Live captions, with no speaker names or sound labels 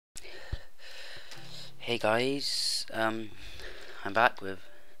Hey guys, I'm back with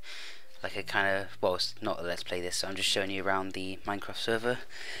like a kind of, well, it's not a let's play this, so I'm just showing you around the Minecraft server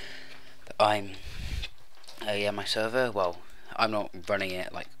that yeah, my server. Well, I'm not running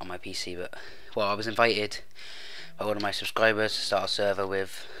it like on my PC, but well, I was invited by one of my subscribers to start a server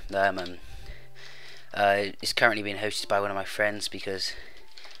with them, and it's currently being hosted by one of my friends because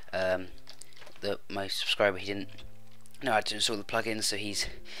my subscriber, he didn't know how to install the plugins, so he's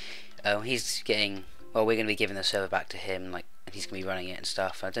getting, well, we're going to be giving the server back to him, like, and he's going to be running it and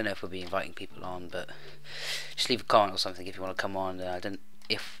stuff. I don't know if we'll be inviting people on, but just leave a comment or something if you want to come on.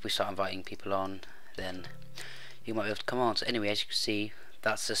 If we start inviting people on, then you might be able to come on. So anyway, as you can see,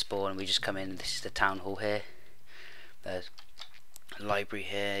 that's the spawn. We just come in. This is the town hall here. There's a library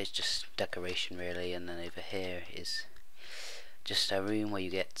here. It's just decoration really, and then over here is just a room where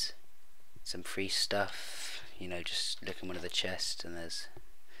you get some free stuff. You know, just look in one of the chests, and there's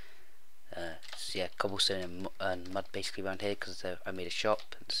so yeah, cobblestone and mud basically around here because I made a shop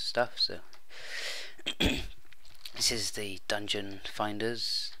and stuff. So this is the dungeon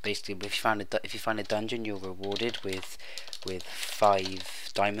finders. Basically, if you find a dungeon, you're rewarded with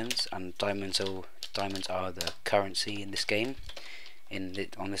 5 diamonds, and diamonds are the currency in this game,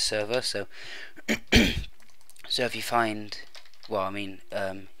 on this server. So so if you find, well, I mean,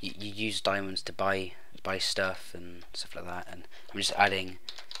 you use diamonds to buy stuff and stuff like that, and I'm just adding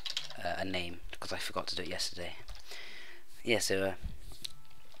a name because I forgot to do it yesterday. Yeah, so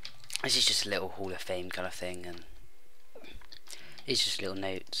this is just a little Hall of Fame kind of thing, and it's just little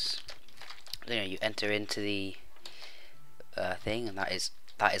notes. You know, you enter into the thing, and that is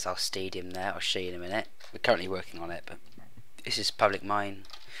our stadium there. I'll show you in a minute. We're currently working on it, but this is public mine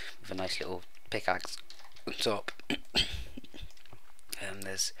with a nice little pickaxe on top.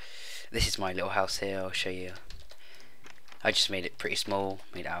 This is my little house here. I'll show you. I just made it pretty small,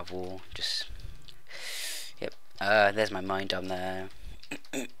 made it out of wool. Just, yep. There's my mine down there.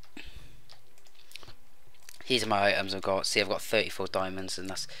 These are my items I've got. See, I've got 34 diamonds, and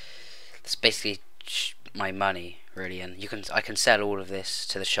that's basically my money, really. And I can sell all of this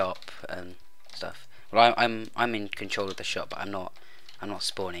to the shop and stuff. Well, I'm in control of the shop, but I'm not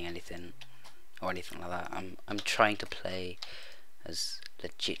spawning anything or anything like that. I'm trying to play as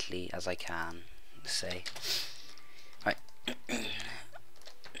legitly as I can. Say. Right.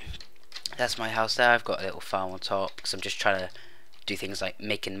 That's my house there. I've got a little farm on top because I'm just trying to do things like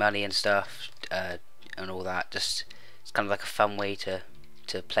making money and stuff, and all that. Just, it's kind of like a fun way to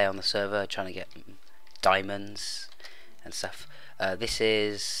play on the server, trying to get diamonds and stuff. This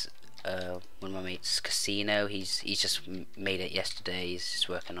is one of my mates' casino. He's just made it yesterday. He's just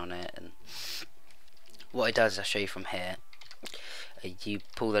working on it, and what it does, I'll show you from here. You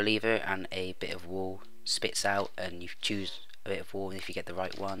pull the lever and a bit of wool spits out, and you choose a bit of wool, and if you get the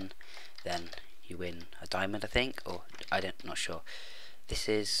right one, then you win a diamond, I think, or not sure. I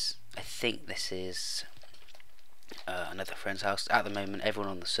think this is another friend's house at the moment.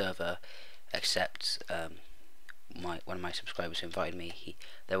 Everyone on the server except one of my subscribers who invited me,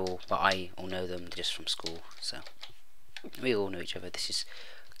 I all know them just from school, so we all know each other. This is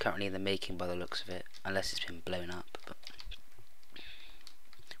currently in the making by the looks of it, unless it's been blown up. But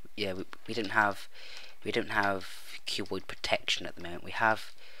yeah, we don't have cuboid protection at the moment. We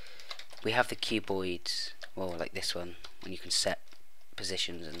have the cuboids, well, like this one, when you can set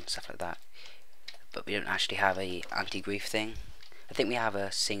positions and stuff like that, but we don't actually have a anti-grief thing. I think we have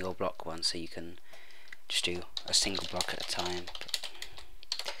a single block one, so you can just do a single block at a time.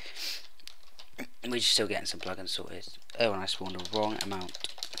 We're just still getting some plugins sorted. Oh, and I spawned the wrong amount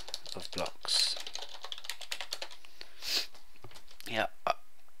of blocks. Yeah.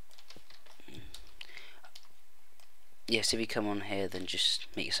 Yes, if you come on here, then just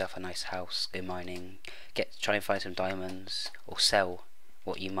make yourself a nice house, go mining, try and find some diamonds, or sell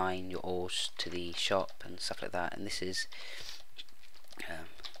what you mine, your ores, to the shop and stuff like that. And this is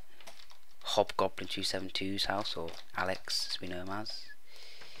Hobgoblin 272's house, or Alex as we know him as.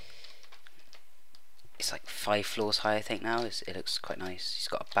 It's like 5 floors high, I think now. It looks quite nice. He's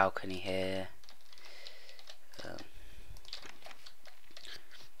got a balcony here.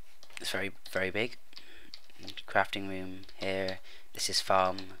 It's very, very big. Crafting room here. This is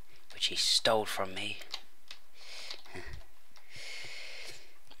farm, which he stole from me.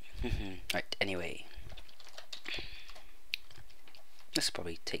 Right, anyway, this will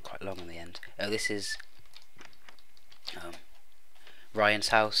probably take quite long in the end. Oh, this is Ryan's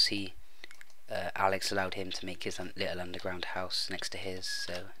house. Alex allowed him to make his little underground house next to his,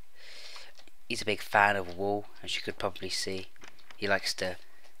 so he's a big fan of wool, as you could probably see. He likes to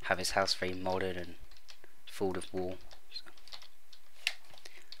have his house very modern and full of wool.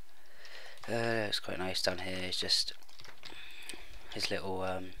 It's quite nice down here. It's just his little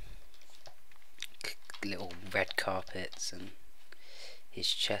little red carpets and his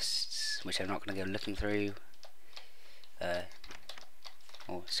chests, which I'm not going to go looking through.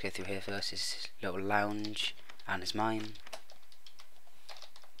 Let's go through here first. His little lounge and his mine.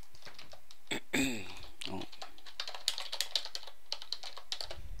 Oh.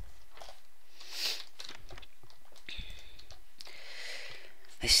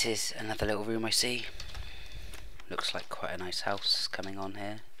 This is another little room I see. Looks like quite a nice house coming on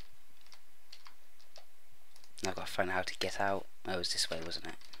here. I've got to find out how to get out. Oh, it was this way, wasn't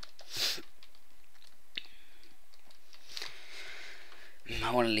it?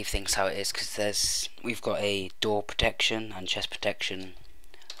 I want to leave things how it is because we've got a door protection and chest protection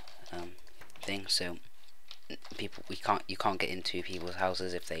thing, so you can't get into people's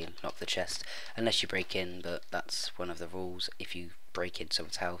houses if they lock the chest unless you break in, but that's one of the rules. If you break into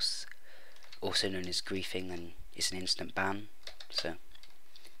someone's house, also known as griefing, then it's an instant ban, so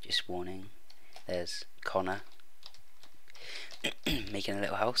just warning. There's Connor making a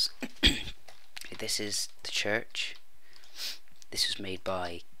little house. This is the church. This was made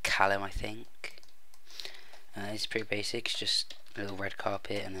by Callum, I think. It's pretty basic. It's just a little red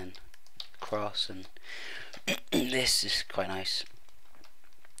carpet and then cross, and this is quite nice.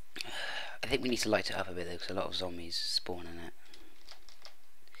 I think we need to light it up a bit though, because a lot of zombies spawn in it.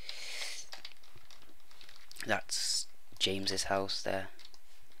 That's James's house there,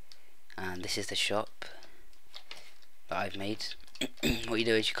 and this is the shop that I've made. What you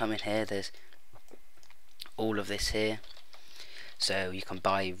do is you come in here. There's all of this here. So you can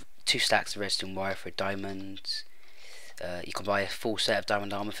buy 2 stacks of redstone wire for a diamond. You can buy a full set of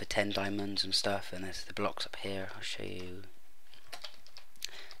diamond armor for 10 diamonds and stuff. And there's the blocks up here. I'll show you.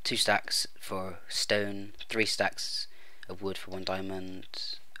 2 stacks for stone, 3 stacks of wood for 1 diamond.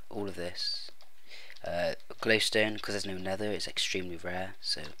 All of this. Glowstone, because there's no nether, it's extremely rare.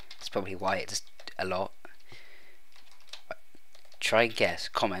 So that's probably why it's a lot. Try and guess.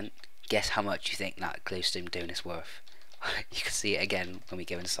 Comment. Guess how much you think that glowstone stone is worth. You can see it again when we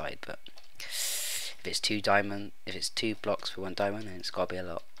go inside, but if it's 2 blocks for 1 diamond, then it's got to be a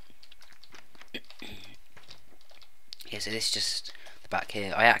lot. Yeah, so this is just the back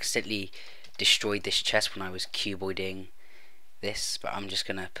here. I accidentally destroyed this chest when I was cuboiding this, but I'm just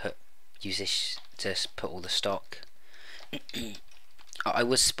gonna use this to put all the stock. I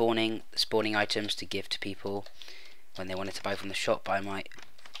was spawning items to give to people when they wanted to buy from the shop, but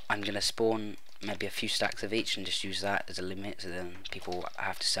I'm gonna spawn maybe a few stacks of each and just use that as a limit, so then people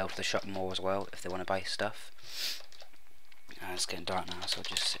have to sell to the shop more as well if they want to buy stuff. It's getting dark now, so I'll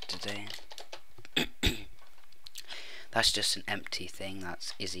just sit today. That's just an empty thing.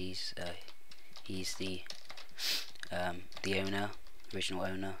 That's Izzy's. He's the owner, original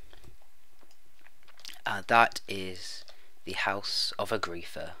owner. That is the house of a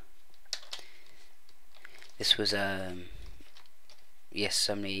griefer. This was yes,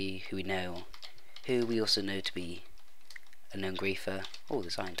 somebody who we also know to be a known griefer. Oh,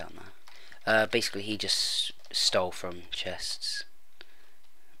 there's iron down there. Basically, he just stole from chests.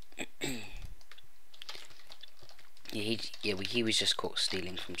 He was just caught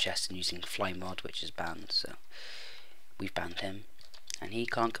stealing from chests and using fly mod, which is banned. So we've banned him, and he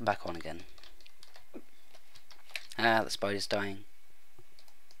can't come back on again. The spider's dying.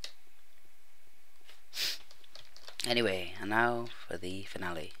 Anyway, and now for the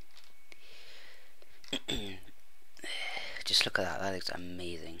finale. Just look at that. That looks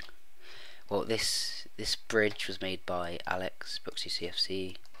amazing. Well, this bridge was made by Alex Brooksy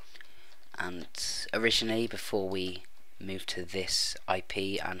CFC, and originally, before we moved to this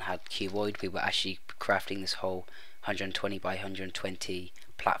IP and had Cuboid, we were actually crafting this whole 120 by 120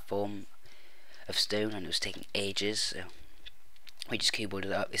 platform of stone, and it was taking ages. So we just Cuboided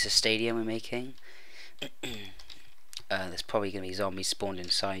it up. It's a stadium we're making. There's probably going to be zombies spawned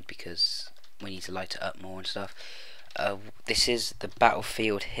inside because we need to light it up more and stuff. This is the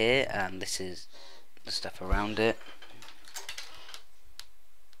battlefield here, and this is the stuff around it.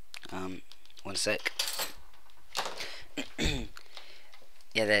 One sec.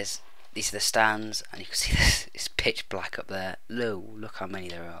 Yeah, these are the stands, and you can see this. It's pitch black up there. Look how many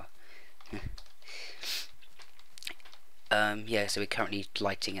there are. Yeah, so we're currently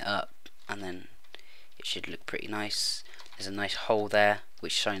lighting it up, and then it should look pretty nice. There's a nice hole there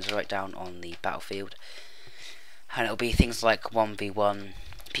which shines right down on the battlefield, and it'll be things like 1v1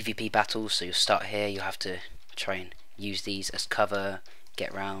 PvP battles. So you'll start here, you'll have to try and use these as cover,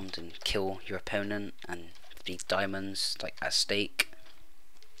 get round and kill your opponent, and these diamonds like at stake.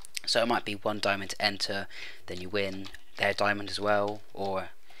 So it might be 1 diamond to enter, then you win their diamond as well, or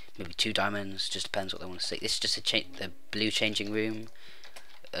maybe 2 diamonds, just depends what they want to see. This is just the blue changing room.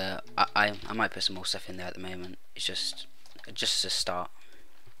 I might put some more stuff in there at the moment. It's just a start.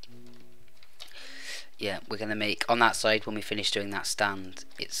 Yeah, we're gonna make on that side when we finish doing that stand.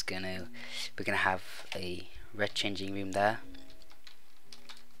 We're gonna have a red changing room there.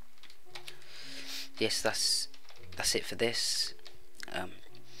 Yes, that's it for this.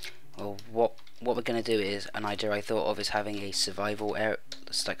 Well, what we're gonna do is, an idea I thought of is having a survival area,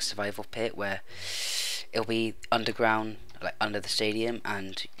 it's like survival pit, where it'll be underground, like under the stadium,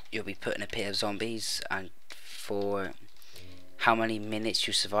 and you'll be put in a pit of zombies, and for how many minutes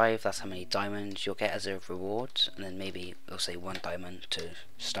you survive, that's how many diamonds you'll get as a reward, and then maybe it'll say 1 diamond to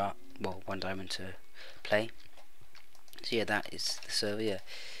start, well, 1 diamond to play. So yeah, that is the server. Yeah.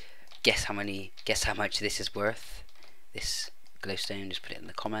 Guess how much this is worth, this glowstone. Just put it in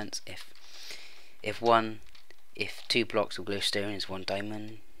the comments. If 2 blocks of glowstone is 1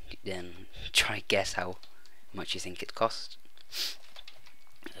 diamond, then try guess how much you think it costs.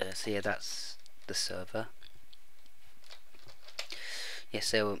 So yeah, that's the server. Yeah,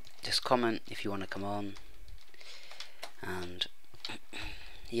 so just comment if you want to come on, and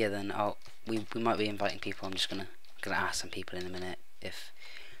yeah, then we might be inviting people. I'm just gonna ask some people in a minute if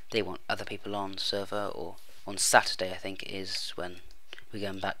they want other people on server, or on Saturday I think it is when we're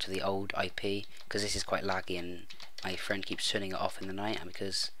going back to the old IP, because this is quite laggy and my friend keeps turning it off in the night, and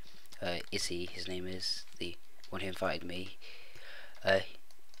because Izzy, his name is, the one who invited me,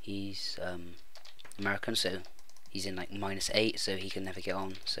 he's American, so he's in like -8, so he can never get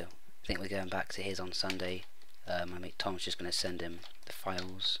on. So I think we're going back to his on Sunday. My mate Tom's just going to send him the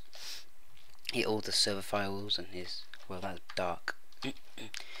files, all the server files, and his, well, that's dark. Yeah,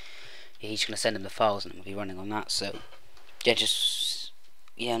 he's going to send him the files, and we'll be running on that. So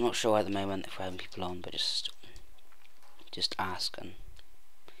yeah, I'm not sure at the moment if we're having people on, but just ask, and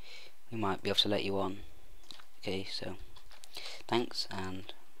we might be able to let you on. Okay, so thanks,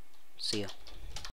 and see ya.